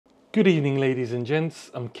Good evening, ladies and gents.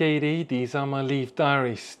 I'm Katie. These are my Leaf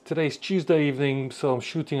Diaries. Today's Tuesday evening, so I'm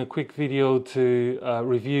shooting a quick video to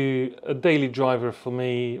review a daily driver for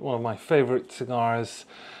me, one of my favorite cigars.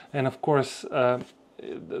 And of course,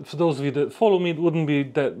 for those of you that follow me, it wouldn't be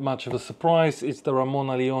that much of a surprise. It's the Ramon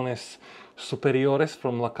Allones Superiores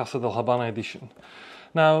from La Casa del Habano edition.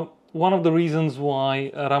 Now, one of the reasons why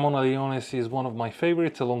Ramon Allones is one of my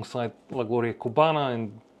favorites alongside La Gloria Cubana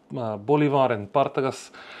and Bolivar and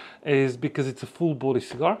Partagas is because it's a full body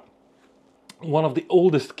cigar. One of the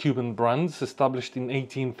oldest Cuban brands, established in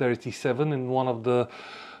 1837, and one of the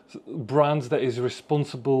brands that is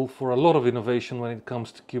responsible for a lot of innovation when it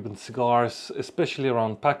comes to Cuban cigars, especially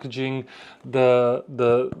around packaging. The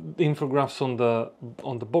infographs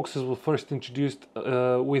on the boxes were first introduced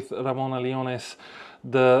with Ramon Allones.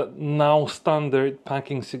 The now standard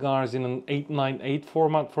packing cigars in an 898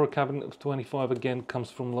 format for a cabinet of 25 again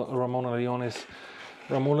comes from Ramon Allones.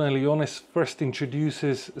 Ramon Allones first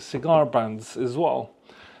introduces cigar bands as well,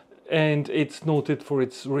 and it's noted for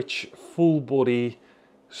its rich, full body,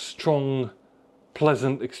 strong,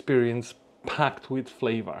 pleasant experience packed with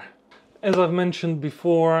flavor. As I've mentioned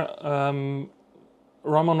before, Ramon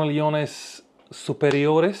Allones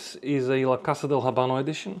Superiores is a La Casa del Habano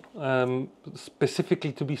edition,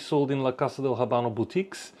 specifically to be sold in La Casa del Habano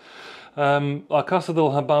boutiques. La Casa del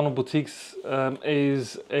Habano boutiques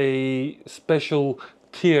is a special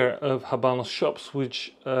tier of Habano shops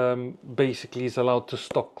which basically is allowed to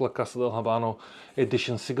stock La Casa del Habano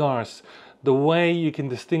edition cigars. The way you can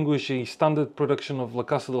distinguish a standard production of La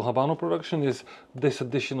Casa del Habano production is this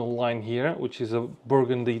additional line here, which is a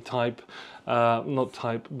burgundy type,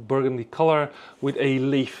 burgundy color with a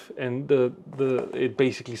leaf, and it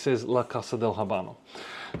basically says La Casa del Habano.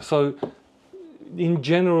 So in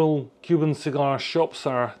general, Cuban cigar shops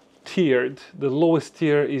are tiered. The lowest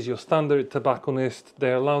tier is your standard tobacconist.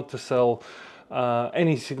 They're allowed to sell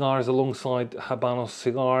any cigars alongside Habano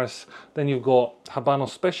cigars. Then you've got Habano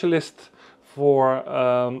specialist. For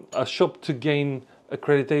a shop to gain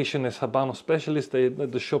accreditation as Habano specialist,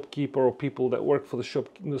 the shopkeeper or people that work for the shop,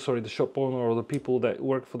 the shop owner or the people that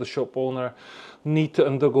work for the shop owner need to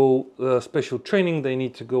undergo special training. They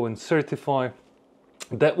need to go and certify.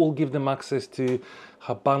 That will give them access to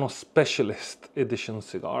Habano Specialist edition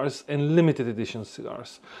cigars and limited edition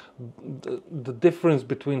cigars. The difference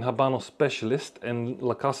between Habano Specialist and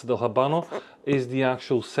La Casa del Habano is the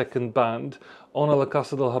actual second band. On a La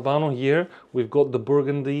Casa del Habano here, we've got the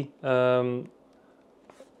burgundy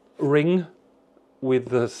ring with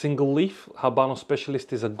the single leaf. Habano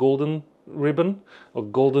Specialist is a golden ribbon or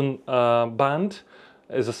golden band,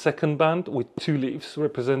 as a second band with two leaves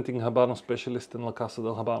representing Habano Specialist and La Casa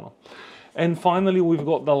del Habano. And finally, we've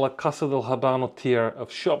got the La Casa del Habano tier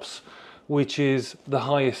of shops, which is the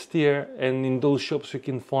highest tier, and in those shops you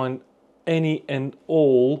can find any and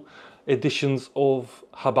all editions of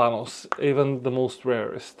Habanos, even the most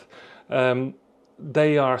rarest.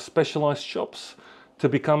 They are specialized shops. To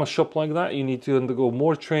become a shop like that, you need to undergo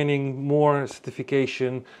more training, more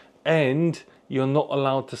certification, and you're not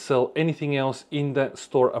allowed to sell anything else in that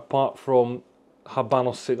store apart from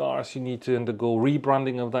Habano cigars. You need to undergo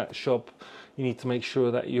rebranding of that shop. You need to make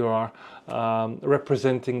sure that you are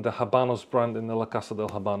representing the Habanos brand and the La Casa del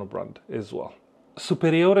Habano brand as well.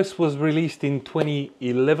 Superiores was released in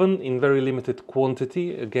 2011 in very limited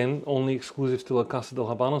quantity, again only exclusive to La Casa del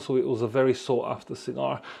Habano, so it was a very sought after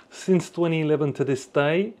cigar. Since 2011 to this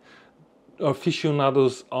day,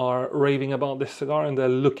 aficionados are raving about this cigar and they're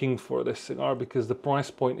looking for this cigar because the price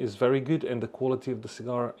point is very good and the quality of the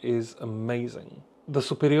cigar is amazing. The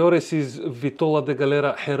Superiores is Vitola de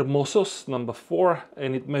Galera Hermosos number 4,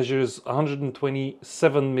 and it measures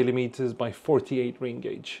 127 millimeters by 48 ring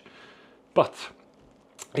gauge. But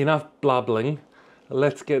enough blabbling,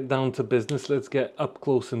 let's get down to business, let's get up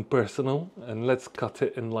close and personal, and let's cut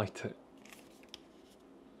it and light it.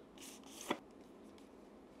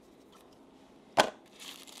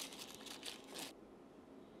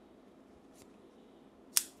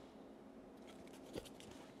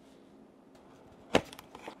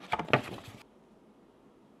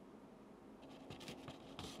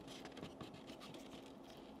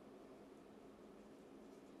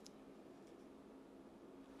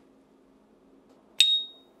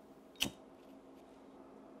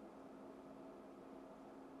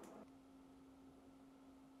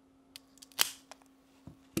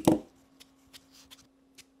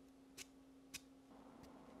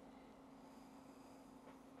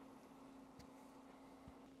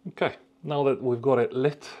 Okay, now that we've got it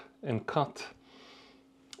lit and cut,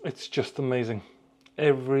 it's just amazing.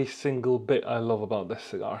 Every single bit I love about this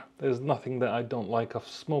cigar. There's nothing that I don't like. I've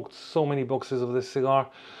smoked so many boxes of this cigar,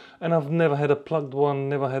 and I've never had a plugged one,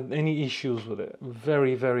 never had any issues with it.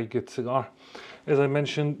 Very, very good cigar. As I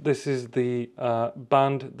mentioned, this is the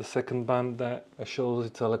band, the second band that shows.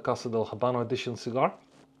 It's a La Casa del Habano edition cigar.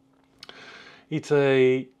 It's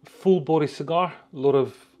a full body cigar, a lot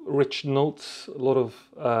of rich notes, a lot of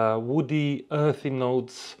woody, earthy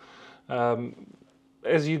notes.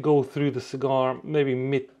 As you go through the cigar, maybe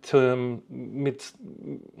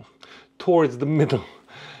towards the middle,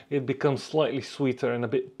 it becomes slightly sweeter and a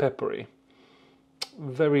bit peppery.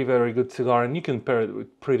 Very, very good cigar, and you can pair it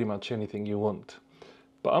with pretty much anything you want.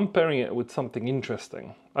 But I'm pairing it with something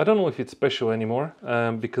interesting. I don't know if it's special anymore,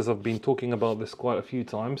 because I've been talking about this quite a few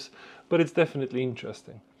times, but it's definitely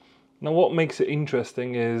interesting. Now, what makes it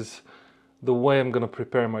interesting is the way I'm going to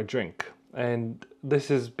prepare my drink. And this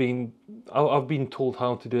has been, I've been told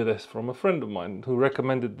how to do this from a friend of mine who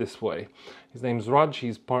recommended this way. His name's Raj,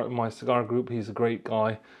 he's part of my cigar group, he's a great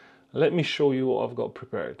guy. Let me show you what I've got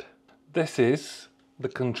prepared. This is the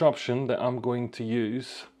contraption that I'm going to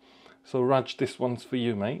use. So Raj, this one's for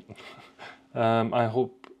you, mate. I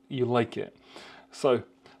hope you like it. So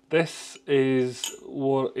this is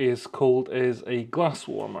what is called as a glass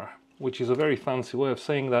warmer, which is a very fancy way of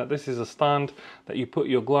saying that. This is a stand that you put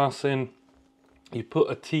your glass in, you put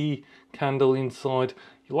a tea candle inside,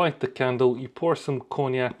 you light the candle, you pour some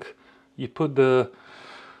cognac, you put the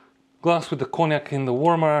glass with the cognac in the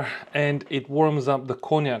warmer, and it warms up the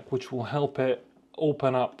cognac, which will help it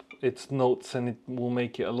open up its notes, and it will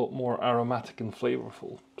make it a lot more aromatic and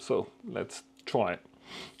flavorful. So let's try it.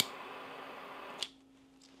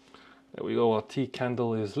 There we go, our tea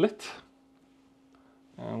candle is lit.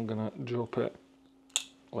 I'm gonna drop it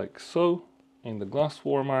like so in the glass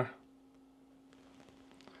warmer,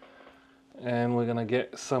 and we're gonna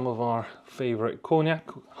get some of our favorite cognac,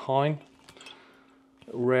 Hine,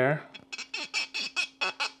 rare.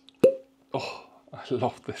 Oh, I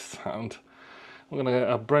love this sound. I'm gonna get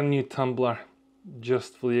a brand new tumbler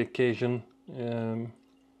just for the occasion. I'm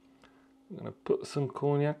gonna put some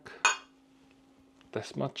cognac,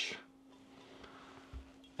 this much,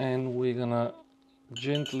 and we're gonna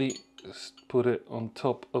gently put it on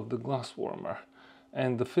top of the glass warmer,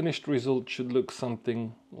 and the finished result should look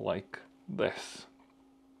something like this.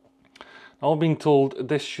 I've been told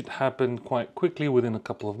this should happen quite quickly, within a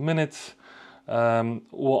couple of minutes.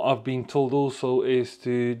 What I've been told also is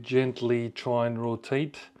to gently try and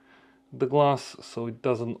rotate the glass so it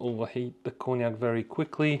doesn't overheat the cognac very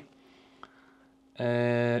quickly.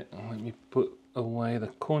 Let me put away the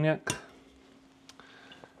cognac,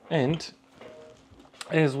 and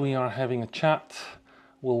as we are having a chat,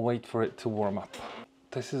 we'll wait for it to warm up.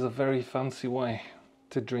 This is a very fancy way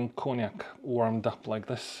to drink cognac warmed up like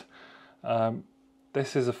this.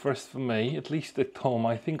 This is a first for me, at least at home.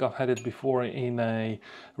 I think I've had it before in a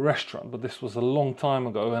restaurant, but this was a long time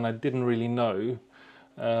ago and I didn't really know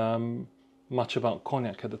much about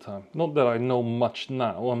cognac at the time. Not that I know much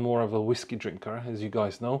now, I'm more of a whiskey drinker, as you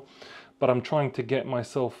guys know, but I'm trying to get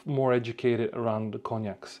myself more educated around the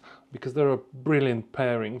cognacs because they're a brilliant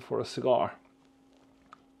pairing for a cigar.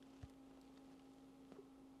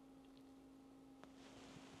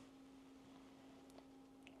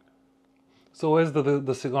 So as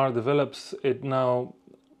the cigar develops, it now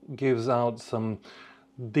gives out some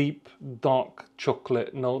deep, dark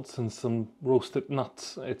chocolate notes and some roasted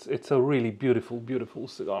nuts. It's a really beautiful, beautiful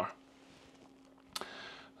cigar.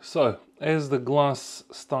 So as the glass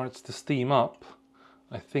starts to steam up,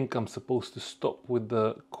 I think I'm supposed to stop with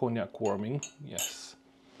the cognac warming. Yes.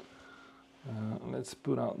 Let's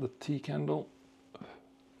put out the tea candle.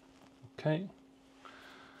 Okay.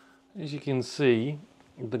 As you can see,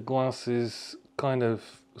 the glass is kind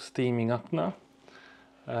of steaming up now.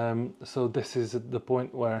 So this is at the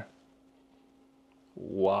point where,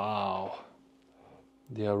 wow,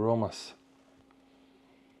 the aromas.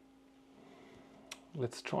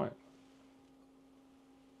 Let's try it.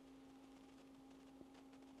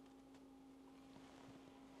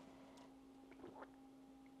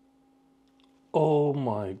 Oh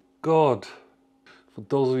my God. For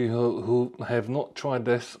those of you who have not tried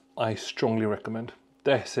this, I strongly recommend.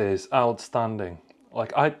 This is outstanding.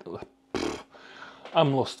 Like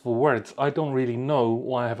I'm lost for words. I don't really know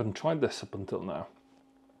why I haven't tried this up until now.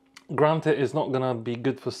 Granted, it's not gonna be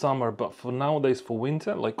good for summer, but for nowadays, for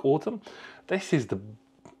winter, like autumn, this is the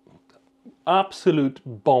absolute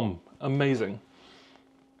bomb. Amazing.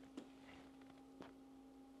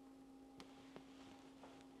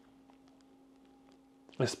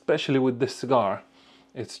 Especially with this cigar,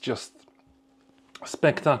 it's just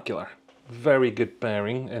spectacular. Very good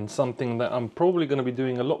pairing, and something that I'm probably going to be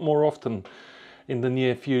doing a lot more often in the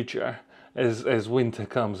near future. as winter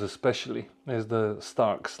comes, especially as the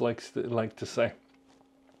Starks like to say.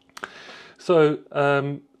 So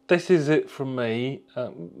this is it from me.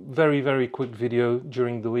 Very quick video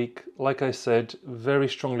during the week. Like I said, very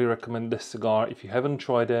strongly recommend this cigar. If you haven't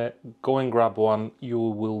tried it, go and grab one. You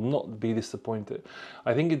will not be disappointed.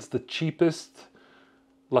 I think it's the cheapest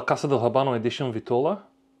La Casa del Habano edition Vitola.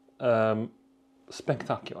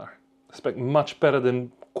 Spectacular. Much better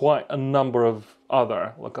than quite a number of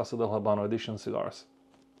other La Casa del Habano edition cigars.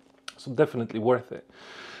 So definitely worth it.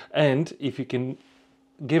 And if you can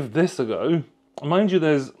give this a go, mind you,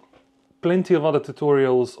 there's plenty of other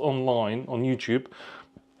tutorials online on YouTube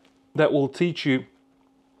that will teach you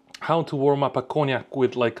how to warm up a cognac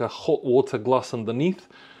with like a hot water glass underneath.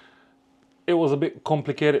 It was a bit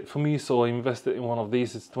complicated for me, so I invested in one of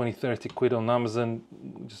these. It's 20-30 quid on Amazon.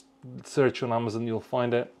 Just search on Amazon, you'll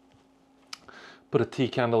find it. Put a tea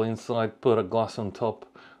candle inside, put a glass on top,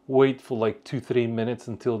 wait for like 2-3 minutes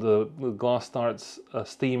until the glass starts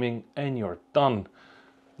steaming, and you're done.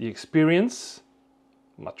 The experience,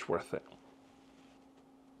 much worth it.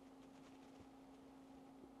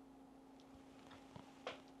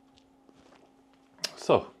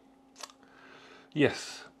 So,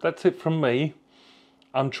 yes, that's it from me.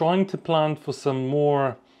 I'm trying to plan for some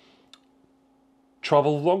more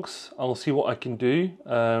travel vlogs. I'll see what I can do.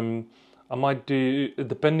 I might do,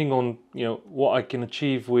 depending on what I can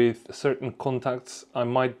achieve with certain contacts, I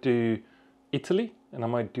might do Italy and I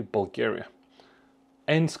might do Bulgaria,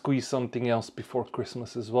 and squeeze something else before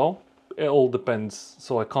Christmas as well. It all depends,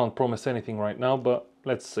 so I can't promise anything right now, but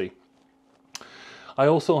let's see. I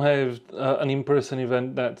also have an in-person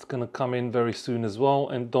event that's going to come in very soon as well,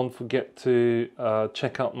 and don't forget to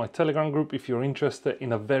check out my Telegram group if you're interested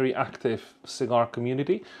in a very active cigar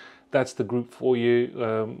community. That's the group for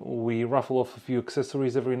you. We raffle off a few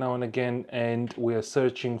accessories every now and again, and we're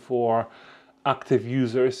searching for active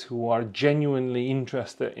users who are genuinely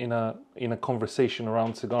interested in a conversation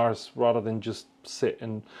around cigars, rather than just sit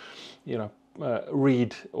and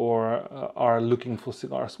read or are looking for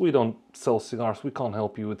cigars. We don't sell cigars. We can't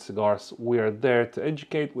help you with cigars. We are there to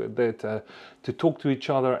educate. We're there to talk to each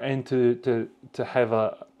other and to have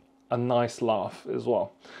a nice laugh as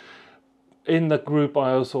well. In the group,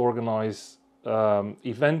 I also organize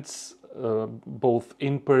events, both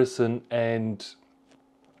in person and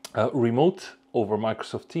remote over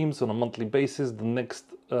Microsoft Teams on a monthly basis. The next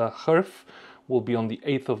HERF will be on the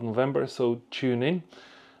 8th of November, so tune in.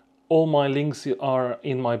 All my links are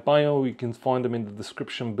in my bio. You can find them in the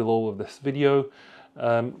description below of this video.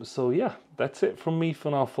 So yeah, that's it from me for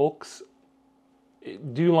now, folks.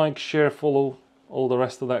 Do like, share, follow, all the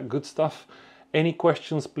rest of that good stuff. Any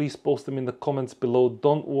questions, please post them in the comments below.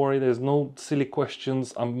 Don't worry, there's no silly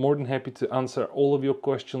questions. I'm more than happy to answer all of your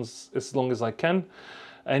questions as long as I can.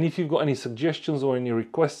 And if you've got any suggestions or any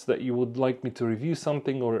requests that you would like me to review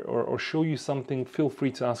something or show you something, feel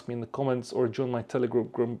free to ask me in the comments or join my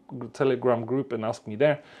Telegram group and ask me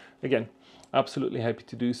there. Again, absolutely happy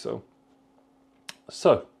to do so.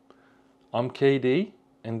 So, I'm KD,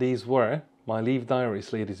 and these were my Leaf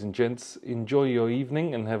Diaries, ladies and gents. Enjoy your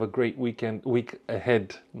evening and have a great week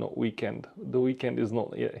ahead, not weekend. The weekend is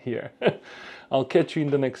not yet here. I'll catch you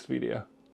in the next video.